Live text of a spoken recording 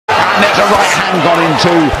And there's a right hand gone into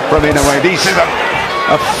from Inoue. This is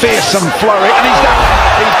a fearsome flurry, and he's done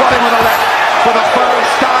it. He's got him with a left for the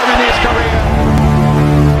first time in his career.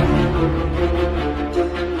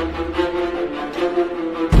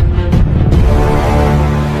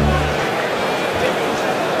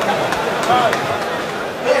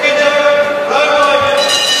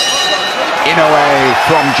 Inoue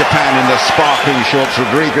from Japan in the sparkling shorts,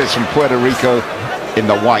 Rodriguez from Puerto Rico in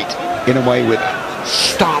the white. Inoue with a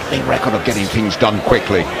startling record of getting things done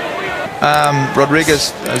quickly.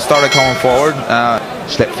 Rodriguez started coming forward.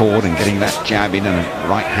 Step forward and getting that jab in, and a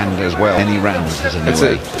right hand as well. Any round as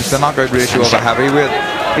Inoue. It's the knockout ratio of a heavyweight.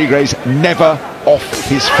 Rodriguez never off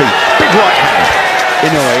his feet. Big right hand.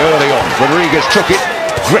 Inoue early on. Rodriguez took it,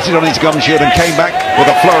 gritted on his gum shield and came back with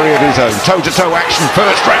a flurry of his own. Toe-to-toe action,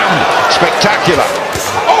 first round. Spectacular.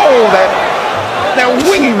 Oh, they're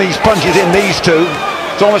winging these punches in, these two.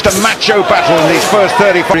 It's almost a macho battle in these first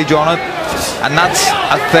 35. On it, and that's,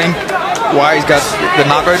 I think, why he's got the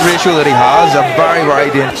knockout ratio that he has. A very,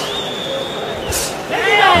 very dangerous.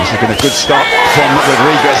 This has been a good start from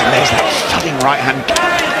Rodriguez, and there's that stunning right hand.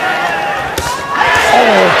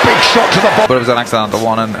 Oh, big shot to the bottom. But it was an accidental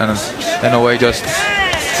one, and in a way just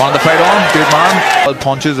wanted to fight on. Good man. All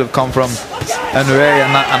punches have come from Inoue,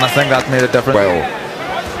 and I think that made a difference. Well,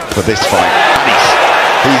 for this fight,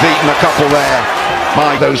 he's eaten a couple there.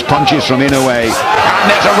 My, those punches from Inoue, and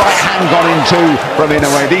there's a right hand gone into from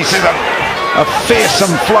Inoue. This is a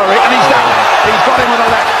fearsome flurry, and he's done it. He's got him with a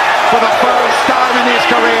left for the first time in his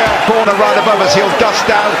career. Corner right above us, he'll dust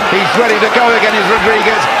down. He's ready to go again, is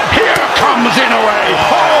Rodriguez. Here comes Inoue.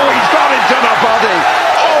 Oh, he's got into the body.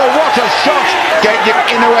 Oh, what a shot.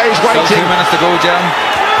 Inoue's waiting. Still 2 minutes to go, Jim.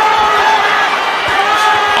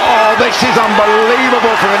 Oh, this is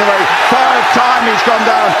unbelievable from Inoue. Third time he's gone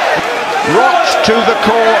down. Rocks to the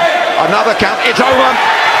core. Another count. It's over.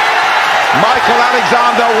 Michael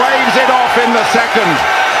Alexander waves it off in the second.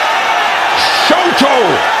 Shoto.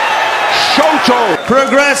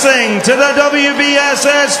 Progressing to the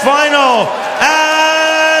WBSS final,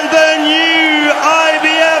 and the new